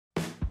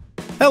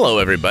Hello,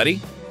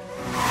 everybody.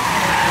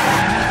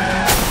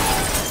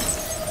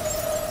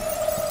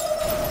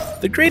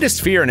 The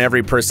greatest fear in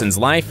every person's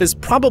life is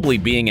probably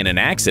being in an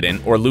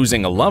accident or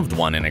losing a loved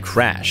one in a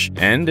crash.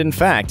 And in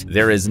fact,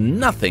 there is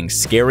nothing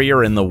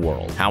scarier in the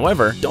world.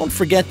 However, don't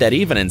forget that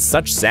even in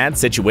such sad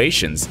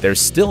situations,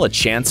 there's still a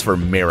chance for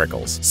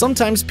miracles.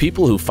 Sometimes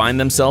people who find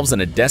themselves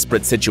in a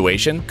desperate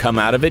situation come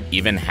out of it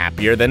even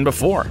happier than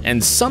before,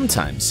 and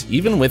sometimes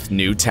even with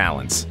new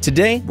talents.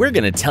 Today, we're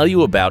going to tell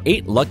you about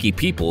 8 lucky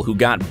people who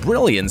got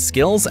brilliant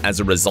skills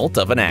as a result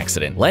of an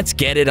accident. Let's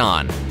get it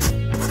on!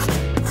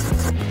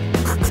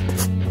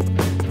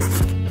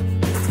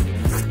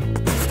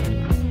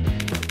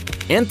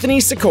 Anthony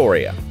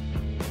Secoria.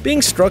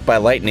 Being struck by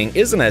lightning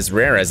isn't as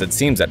rare as it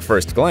seems at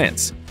first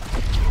glance.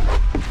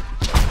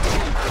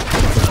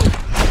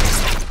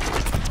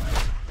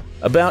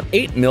 About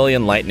 8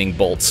 million lightning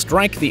bolts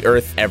strike the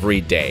Earth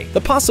every day.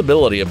 The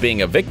possibility of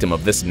being a victim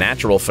of this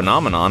natural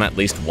phenomenon at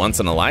least once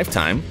in a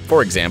lifetime,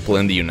 for example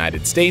in the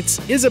United States,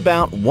 is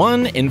about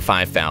 1 in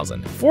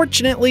 5,000.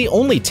 Fortunately,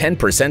 only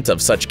 10%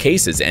 of such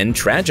cases end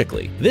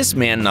tragically. This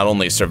man not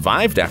only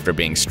survived after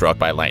being struck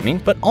by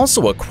lightning, but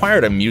also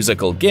acquired a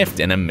musical gift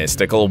in a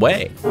mystical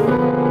way.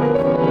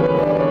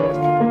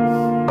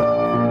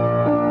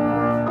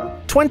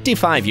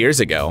 25 years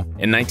ago,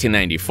 in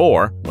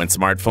 1994, when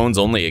smartphones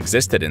only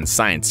existed in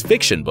science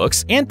fiction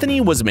books,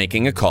 Anthony was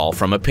making a call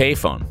from a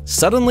payphone.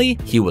 Suddenly,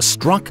 he was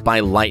struck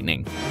by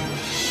lightning.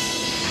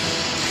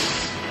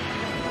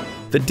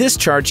 The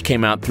discharge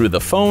came out through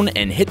the phone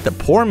and hit the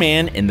poor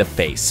man in the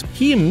face.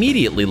 He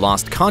immediately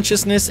lost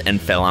consciousness and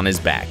fell on his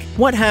back.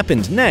 What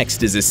happened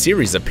next is a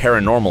series of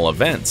paranormal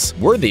events,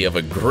 worthy of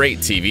a great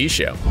TV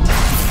show.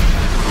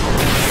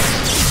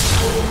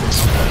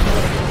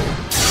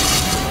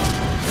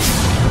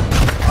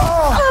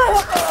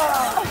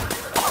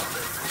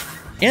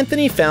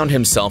 Anthony found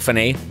himself in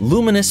a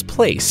luminous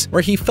place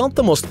where he felt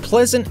the most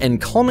pleasant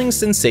and calming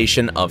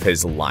sensation of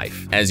his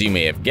life. As you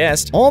may have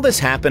guessed, all this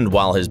happened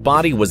while his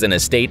body was in a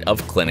state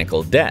of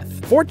clinical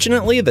death.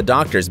 Fortunately, the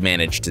doctors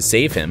managed to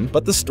save him,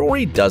 but the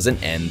story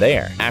doesn't end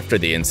there. After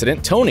the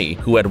incident, Tony,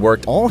 who had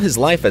worked all his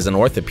life as an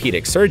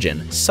orthopedic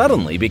surgeon,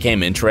 suddenly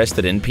became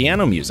interested in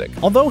piano music.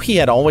 Although he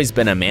had always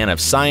been a man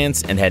of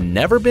science and had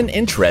never been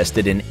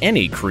interested in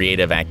any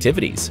creative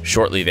activities.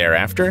 Shortly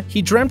thereafter,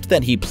 he dreamt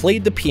that he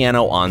played the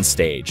piano on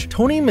stage.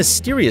 Tony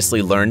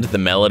mysteriously learned the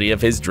melody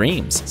of his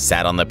dreams,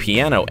 sat on the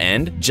piano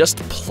and just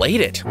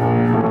played it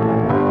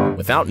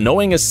without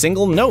knowing a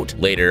single note.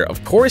 Later,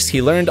 of course,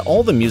 he learned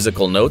all the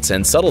musical notes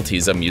and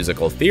subtleties of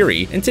musical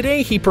theory, and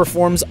today he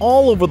performs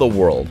all over the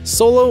world,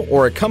 solo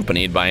or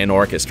accompanied by an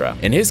orchestra.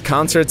 In his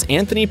concerts,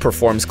 Anthony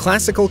performs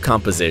classical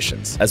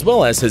compositions, as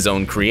well as his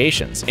own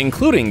creations,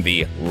 including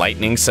the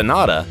Lightning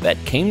Sonata that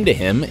came to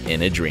him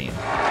in a dream.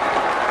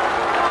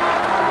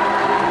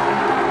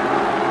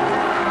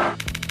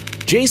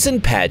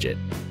 Jason Paget.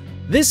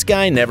 This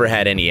guy never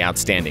had any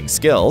outstanding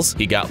skills,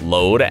 he got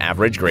low to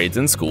average grades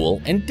in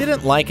school, and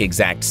didn't like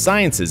exact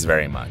sciences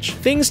very much.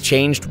 Things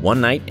changed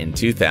one night in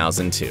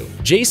 2002.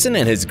 Jason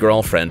and his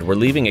girlfriend were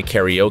leaving a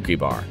karaoke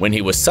bar when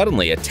he was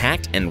suddenly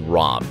attacked and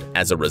robbed.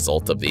 As a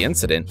result of the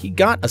incident, he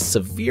got a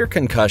severe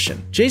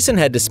concussion. Jason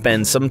had to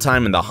spend some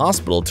time in the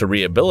hospital to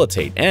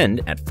rehabilitate,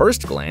 and, at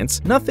first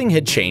glance, nothing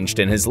had changed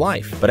in his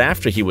life. But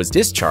after he was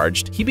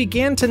discharged, he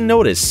began to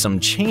notice some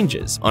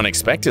changes.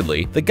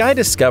 Unexpectedly, the guy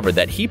discovered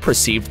that he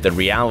perceived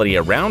the reality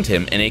around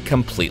him in a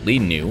completely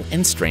new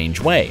and strange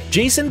way.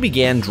 Jason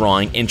began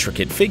drawing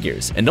intricate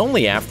figures, and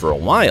only after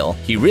a while,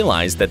 he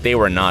realized that they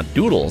were not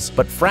doodles,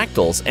 but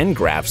fractals and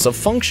graphs of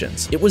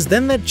functions. It was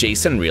then that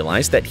Jason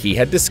realized that he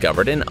had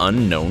discovered an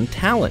unknown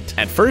talent.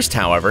 At first,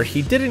 however,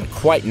 he didn't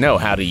quite know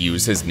how to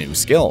use his new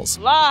skills.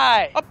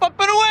 Fly! Up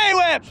and away,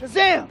 Web!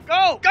 Shazam!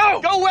 Go!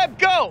 Go! Go, Web,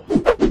 go!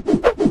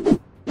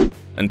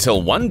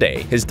 Until one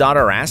day, his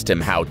daughter asked him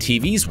how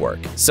TVs work.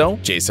 So,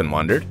 Jason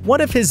wondered,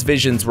 what if his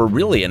visions were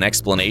really an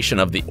explanation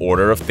of the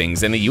order of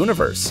things in the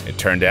universe? It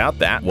turned out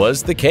that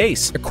was the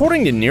case.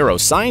 According to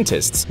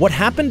neuroscientists, what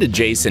happened to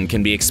Jason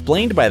can be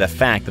explained by the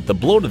fact that the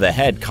blow to the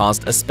head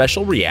caused a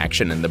special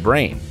reaction in the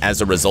brain. As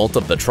a result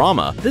of the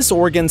trauma, this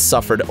organ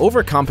suffered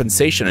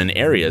overcompensation in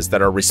areas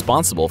that are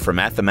responsible for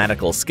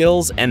mathematical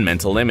skills and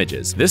mental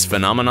images. This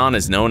phenomenon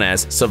is known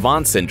as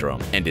savant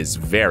syndrome and is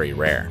very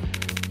rare.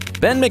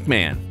 Ben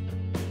McMahon.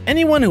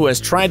 Anyone who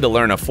has tried to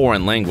learn a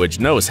foreign language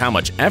knows how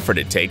much effort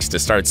it takes to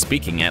start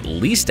speaking at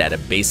least at a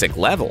basic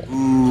level.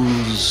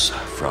 Goose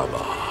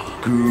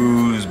fraba.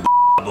 Goose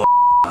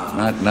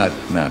not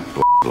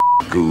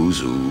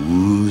goose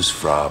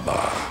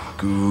fraba.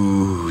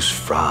 Goose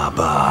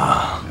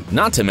fraba.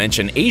 Not to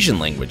mention Asian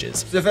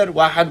languages,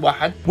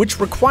 which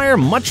require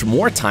much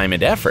more time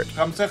and effort.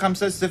 5 5 0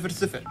 0 5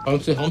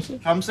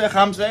 5 5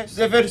 5 0 0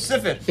 0 0 7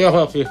 7 3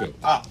 4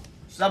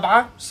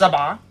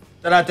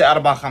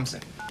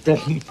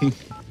 5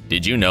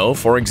 Did you know,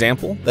 for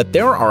example, that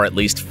there are at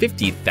least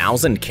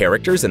 50,000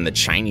 characters in the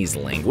Chinese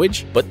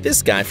language? But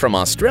this guy from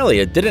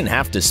Australia didn't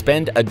have to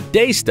spend a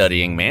day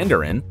studying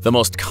Mandarin, the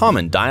most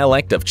common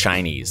dialect of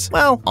Chinese.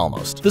 Well,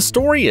 almost. The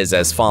story is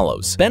as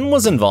follows. Ben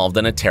was involved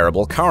in a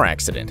terrible car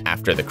accident.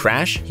 After the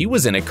crash, he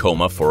was in a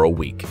coma for a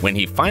week. When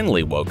he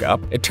finally woke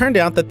up, it turned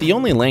out that the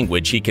only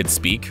language he could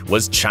speak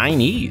was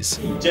Chinese.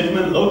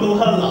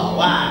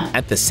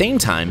 At the same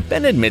time,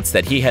 Ben admits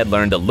that he had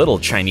learned a little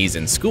Chinese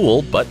in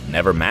school, but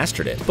never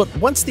mastered it. But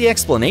what's the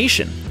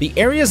explanation? The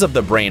areas of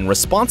the brain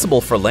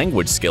responsible for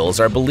language skills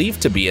are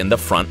believed to be in the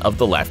front of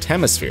the left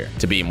hemisphere,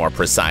 to be more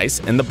precise,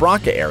 in the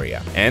Broca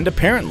area. And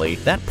apparently,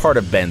 that part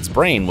of Ben's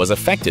brain was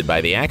affected by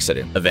the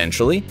accident.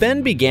 Eventually,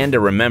 Ben began to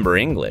remember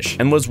English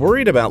and was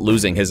worried about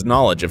losing his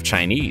knowledge of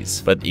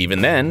Chinese. But even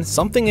then,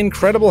 something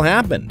incredible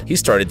happened. He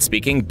started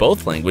speaking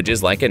both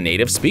languages like a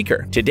native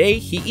speaker. Today,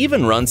 he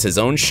even runs his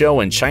own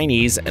show in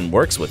Chinese and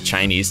works with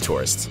Chinese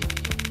tourists.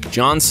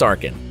 John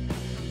Sarkin.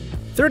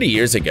 30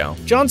 years ago,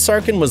 John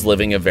Sarkin was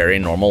living a very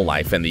normal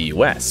life in the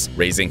US,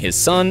 raising his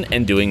son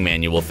and doing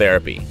manual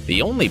therapy.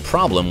 The only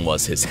problem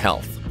was his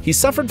health. He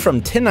suffered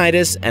from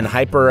tinnitus and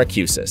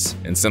hyperacusis.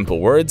 In simple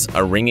words,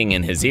 a ringing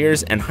in his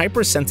ears and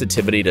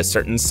hypersensitivity to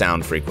certain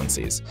sound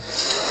frequencies.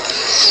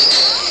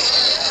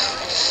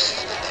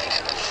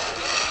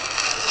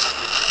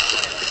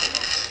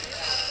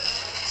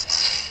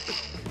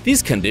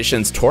 These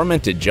conditions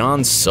tormented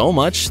John so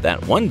much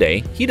that one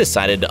day he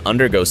decided to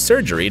undergo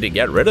surgery to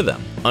get rid of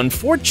them.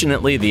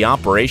 Unfortunately, the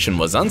operation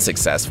was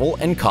unsuccessful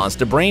and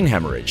caused a brain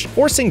hemorrhage,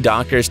 forcing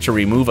doctors to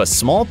remove a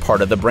small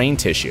part of the brain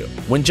tissue.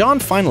 When John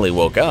finally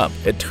woke up,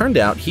 it turned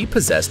out he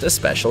possessed a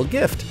special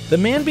gift. The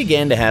man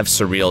began to have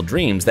surreal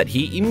dreams that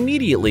he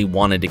immediately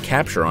wanted to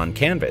capture on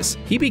canvas.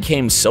 He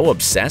became so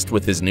obsessed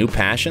with his new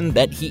passion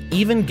that he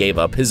even gave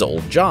up his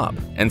old job,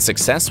 and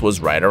success was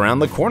right around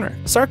the corner.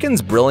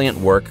 Sarkin's brilliant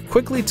work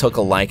quickly took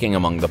a liking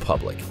among the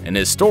public, and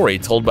his story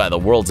told by the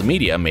world's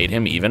media made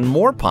him even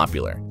more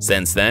popular.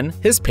 Since then,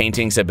 his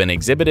paintings have been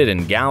exhibited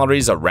in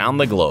galleries around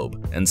the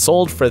globe and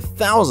sold for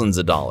thousands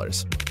of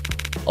dollars.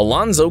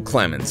 Alonzo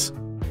Clemens.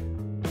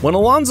 When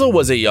Alonzo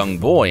was a young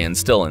boy and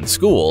still in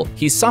school,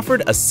 he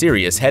suffered a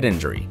serious head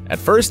injury. At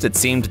first, it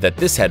seemed that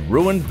this had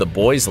ruined the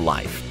boy's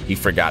life. He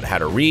forgot how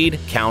to read,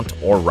 count,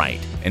 or write,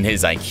 and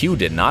his IQ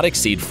did not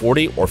exceed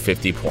 40 or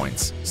 50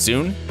 points.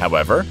 Soon,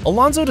 however,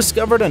 Alonzo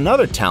discovered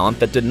another talent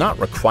that did not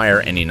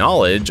require any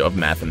knowledge of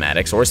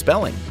mathematics or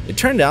spelling. It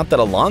turned out that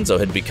Alonzo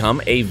had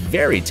become a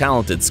very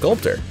talented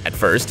sculptor. At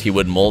first, he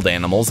would mold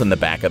animals in the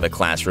back of the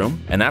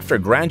classroom, and after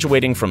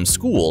graduating from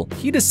school,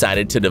 he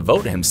decided to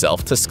devote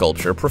himself to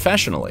sculpture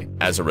professionally.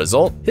 As a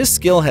result, his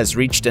skill has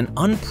reached an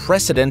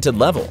unprecedented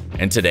level,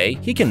 and today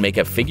he can make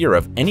a figure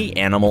of any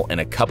animal in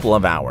a couple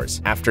of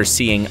hours, after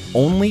seeing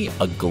only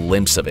a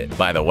glimpse of it.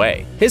 By the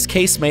way, his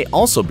case may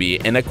also be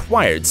an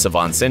acquired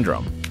savant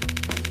syndrome.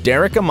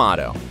 Derek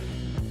Amato.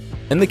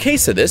 In the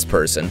case of this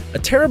person, a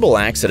terrible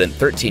accident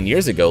 13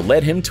 years ago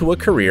led him to a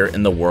career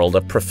in the world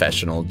of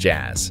professional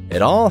jazz.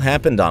 It all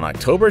happened on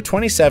October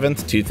 27,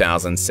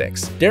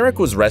 2006. Derek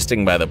was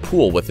resting by the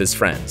pool with his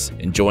friends,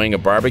 enjoying a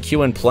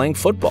barbecue and playing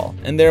football,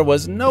 and there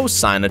was no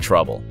sign of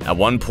trouble. At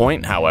one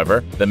point,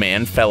 however, the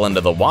man fell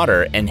into the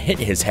water and hit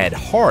his head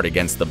hard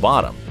against the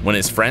bottom. When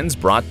his friends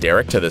brought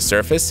Derek to the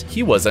surface,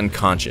 he was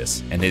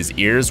unconscious and his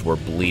ears were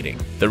bleeding.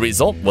 The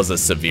result was a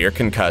severe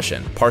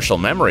concussion, partial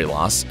memory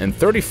loss, and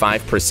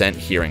 35%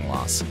 hearing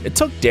loss. It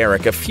took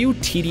Derek a few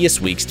tedious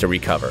weeks to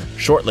recover.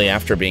 Shortly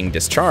after being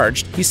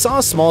discharged, he saw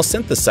a small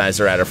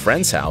synthesizer at a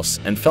friend's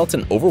house and felt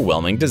an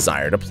overwhelming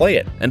desire to play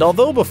it. And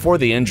although before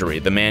the injury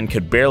the man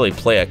could barely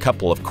play a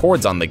couple of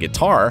chords on the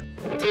guitar,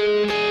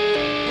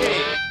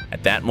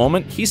 at that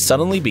moment, he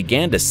suddenly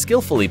began to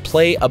skillfully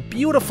play a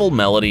beautiful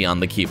melody on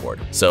the keyboard.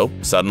 So,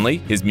 suddenly,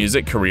 his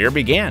music career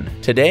began.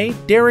 Today,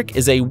 Derek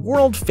is a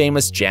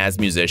world-famous jazz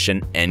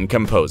musician and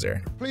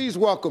composer. Please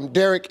welcome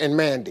Derek and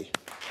Mandy.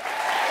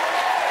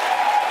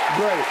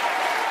 Great.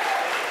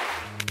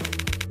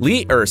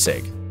 Lee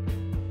Ersig.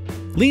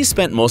 Lee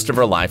spent most of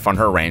her life on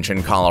her ranch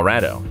in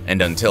Colorado,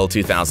 and until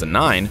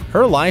 2009,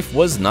 her life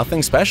was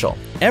nothing special.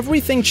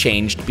 Everything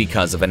changed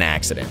because of an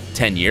accident.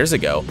 10 years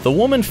ago, the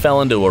woman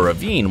fell into a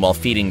ravine while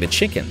feeding the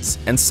chickens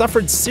and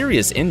suffered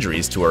serious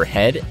injuries to her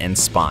head and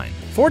spine.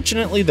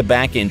 Fortunately, the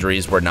back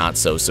injuries were not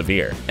so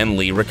severe, and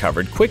Lee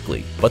recovered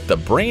quickly, but the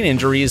brain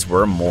injuries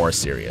were more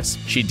serious.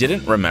 She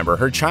didn't remember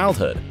her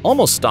childhood,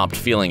 almost stopped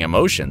feeling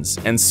emotions,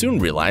 and soon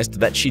realized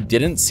that she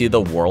didn't see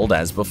the world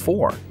as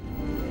before.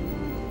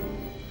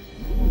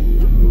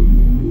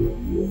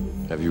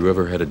 Have you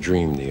ever had a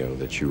dream, Neo,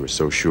 that you were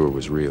so sure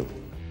was real?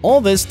 All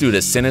this due to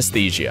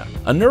synesthesia,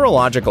 a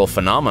neurological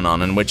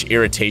phenomenon in which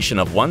irritation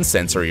of one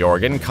sensory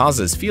organ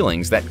causes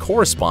feelings that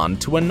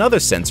correspond to another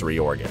sensory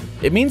organ.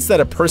 It means that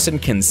a person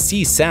can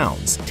see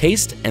sounds,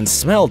 taste, and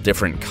smell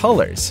different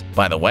colors.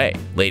 By the way,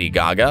 Lady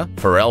Gaga,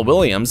 Pharrell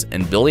Williams,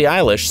 and Billie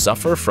Eilish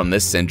suffer from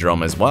this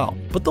syndrome as well.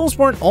 But those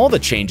weren't all the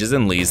changes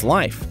in Lee's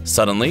life.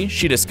 Suddenly,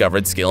 she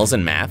discovered skills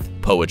in math,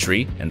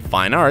 poetry, and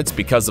fine arts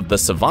because of the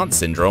savant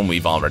syndrome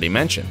we've already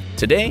mentioned.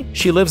 Today,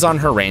 she lives on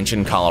her ranch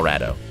in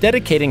Colorado,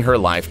 dedicating her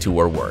life to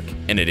her work.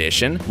 In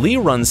addition, Lee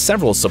runs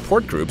several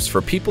support groups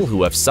for people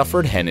who have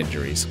suffered head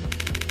injuries.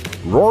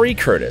 Rory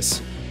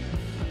Curtis.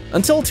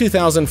 Until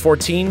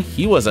 2014,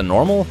 he was a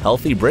normal,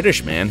 healthy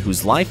British man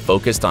whose life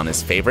focused on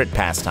his favorite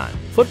pastime,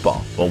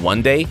 football. Well,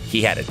 one day,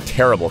 he had a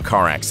terrible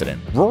car accident.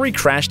 Rory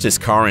crashed his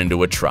car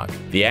into a truck.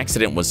 The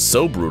accident was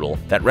so brutal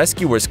that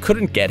rescuers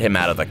couldn't get him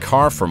out of the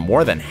car for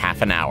more than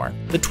half an hour.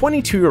 The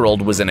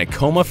 22-year-old was in a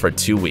coma for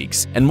 2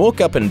 weeks and woke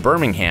up in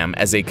Birmingham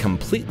as a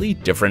completely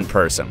different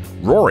person.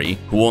 Rory,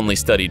 who only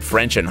studied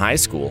French in high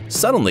school,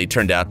 suddenly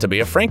turned out to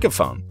be a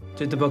francophone.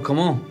 Tu t'appelles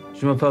comment?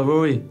 Je m'appelle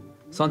Rory.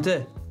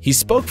 Santé. He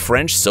spoke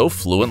French so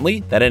fluently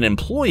that an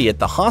employee at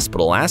the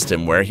hospital asked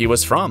him where he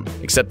was from,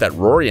 except that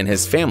Rory and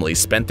his family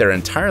spent their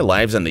entire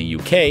lives in the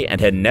UK and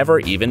had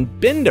never even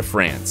been to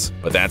France.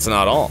 But that's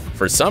not all.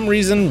 For some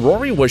reason,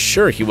 Rory was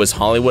sure he was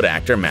Hollywood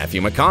actor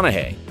Matthew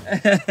McConaughey.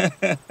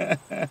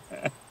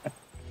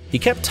 He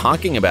kept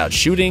talking about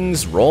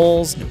shootings,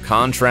 roles, new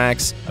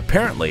contracts.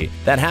 Apparently,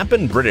 that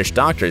happened British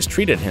doctors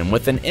treated him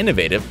with an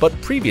innovative but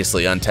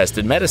previously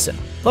untested medicine.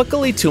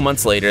 Luckily, 2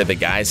 months later, the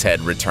guy's head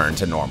returned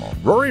to normal.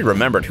 Rory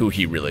remembered who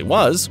he really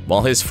was,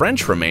 while his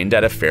French remained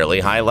at a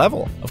fairly high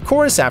level. Of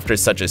course, after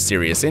such a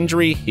serious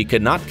injury, he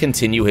could not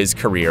continue his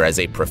career as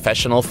a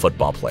professional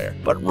football player.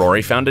 But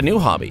Rory found a new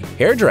hobby: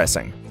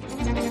 hairdressing.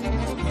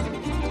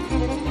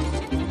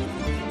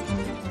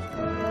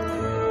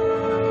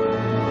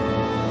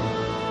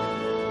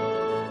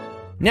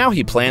 Now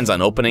he plans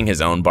on opening his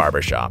own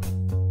barbershop.